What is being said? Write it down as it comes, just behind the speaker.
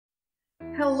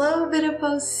Hello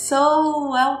beautiful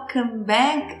soul, welcome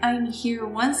back. I'm here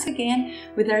once again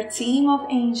with our team of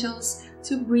angels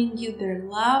to bring you their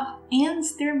love and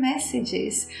their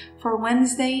messages for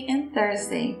Wednesday and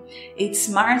Thursday. It's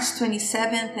March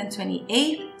 27th and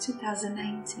 28th,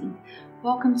 2019.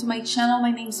 Welcome to my channel.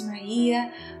 My name is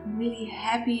Maria. I'm really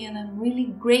happy and I'm really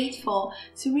grateful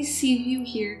to receive you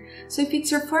here. So if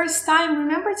it's your first time,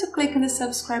 remember to click on the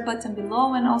subscribe button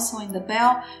below and also in the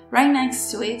bell right next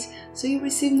to it so you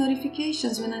receive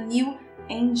notifications when a new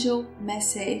angel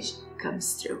message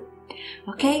comes through.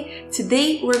 Okay,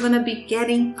 today we're going to be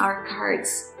getting our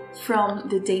cards from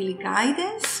the daily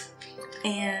guidance.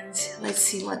 And let's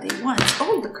see what they want.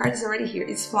 Oh, the card is already here.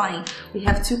 It's flying. We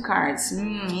have two cards.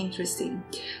 Interesting.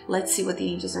 Let's see what the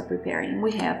angels are preparing.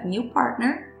 We have new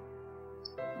partner.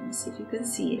 Let me see if you can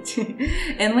see it.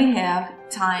 And we have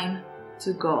time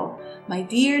to go. My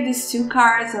dear, these two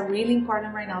cards are really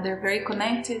important right now. They're very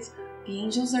connected. The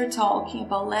angels are talking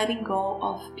about letting go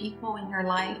of people in your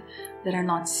life that are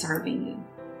not serving you.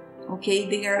 Okay,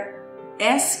 they are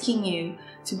asking you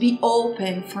to be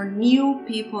open for new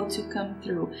people to come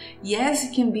through. Yes,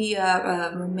 it can be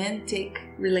a romantic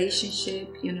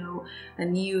relationship, you know, a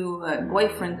new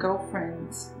boyfriend,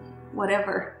 girlfriend,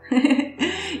 whatever.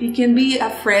 It can be a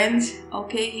friend,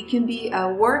 okay? It can be a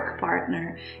work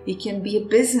partner. It can be a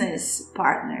business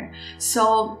partner.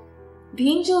 So the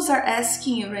angels are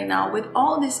asking you right now, with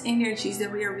all these energies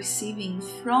that we are receiving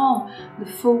from the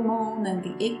full moon and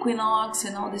the equinox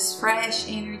and all these fresh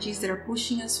energies that are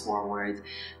pushing us forward,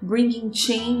 bringing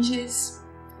changes,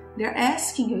 they're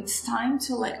asking you, it's time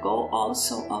to let go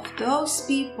also of those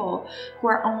people who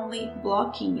are only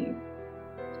blocking you.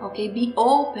 Okay, be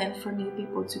open for new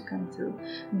people to come through.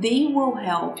 They will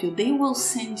help you. They will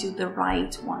send you the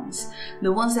right ones,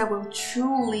 the ones that will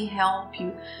truly help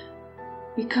you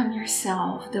become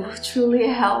yourself, that will truly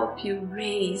help you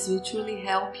raise, will truly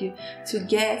help you to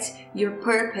get your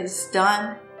purpose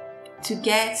done, to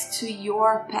get to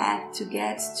your path, to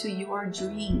get to your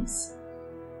dreams.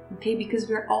 Okay, because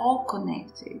we're all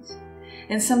connected.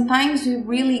 And sometimes we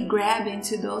really grab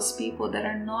into those people that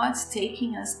are not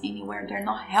taking us anywhere. They're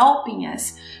not helping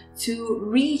us to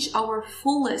reach our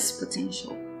fullest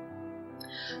potential.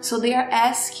 So they are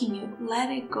asking you, let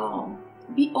it go.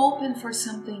 Be open for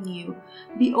something new.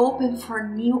 Be open for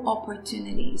new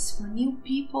opportunities, for new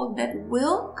people that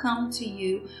will come to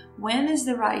you when is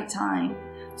the right time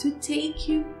to take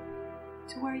you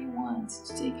to where you want,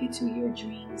 to take you to your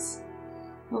dreams.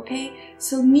 Okay?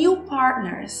 So new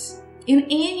partners in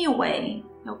any way,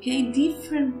 okay?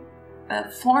 Different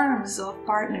forms of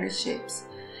partnerships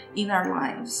in our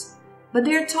lives. But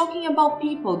they're talking about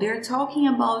people. They're talking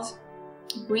about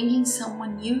bringing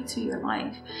someone new to your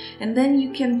life, and then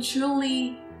you can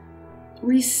truly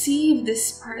receive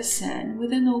this person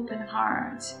with an open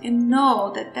heart and know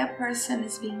that that person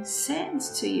is being sent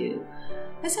to you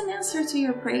as an answer to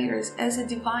your prayers, as a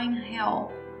divine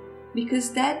help,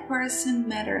 because that person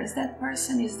matters. That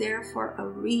person is there for a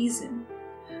reason,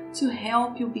 to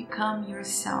help you become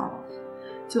yourself,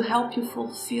 to help you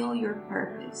fulfill your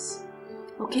purpose.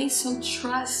 Okay, so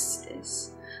trust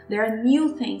this. There are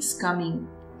new things coming.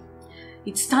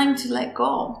 It's time to let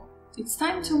go. It's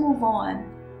time to move on.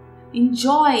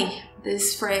 Enjoy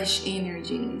these fresh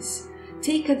energies.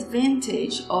 Take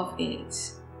advantage of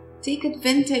it. Take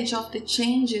advantage of the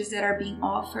changes that are being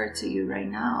offered to you right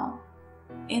now.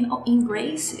 And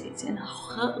embrace it and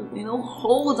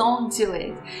hold on to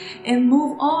it and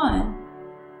move on.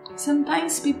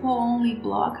 Sometimes people only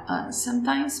block us.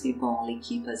 Sometimes people only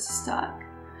keep us stuck.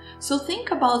 So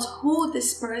think about who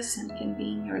this person can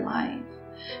be in your life.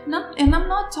 And I'm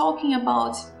not talking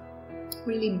about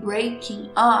really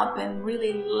breaking up and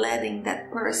really letting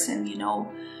that person,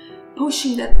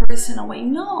 pushing that person away.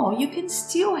 No, you can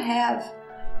still have,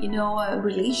 a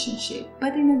relationship,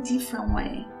 but in a different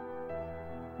way.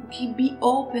 Okay, be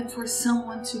open for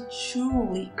someone to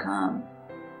truly come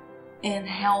and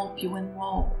help you and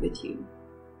walk with you.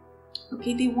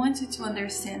 Okay, they want you to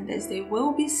understand this. They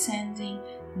will be sending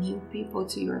new people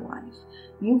to your life,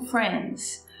 new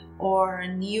friends, or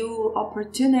new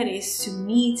opportunities to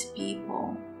meet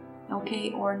people,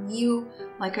 okay, or new,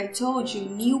 like I told you,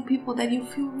 new people that you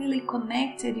feel really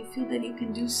connected. You feel that you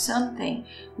can do something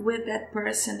with that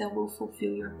person that will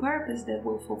fulfill your purpose, that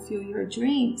will fulfill your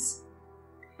dreams.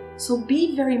 So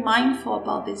be very mindful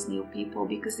about these new people,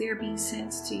 because they are being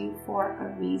sent to you for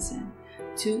a reason,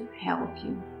 to help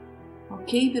you.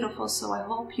 Okay, beautiful. So I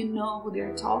hope you know who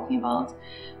they're talking about,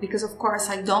 because of course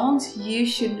I don't. You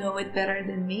should know it better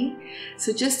than me.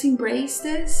 So just embrace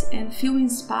this and feel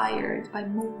inspired by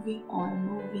moving on,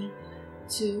 moving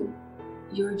to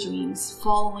your dreams,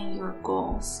 following your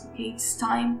goals. Okay, it's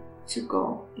time to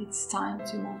go. It's time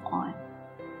to move on,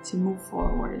 to move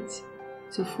forward,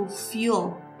 to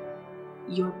fulfill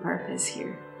your purpose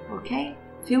here. Okay,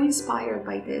 feel inspired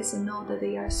by this and know that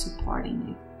they are supporting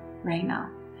you right now.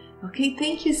 Okay,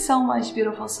 thank you so much,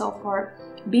 beautiful soul, for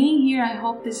being here. I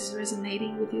hope this is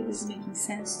resonating with you. This is making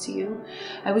sense to you.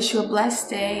 I wish you a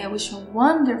blessed day. I wish you a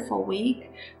wonderful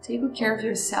week. Take good care of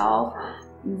yourself.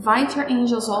 Invite your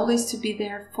angels always to be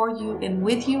there for you and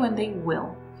with you, and they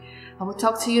will. I will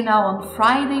talk to you now on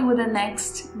Friday with the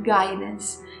next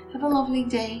guidance. Have a lovely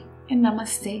day and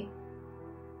namaste.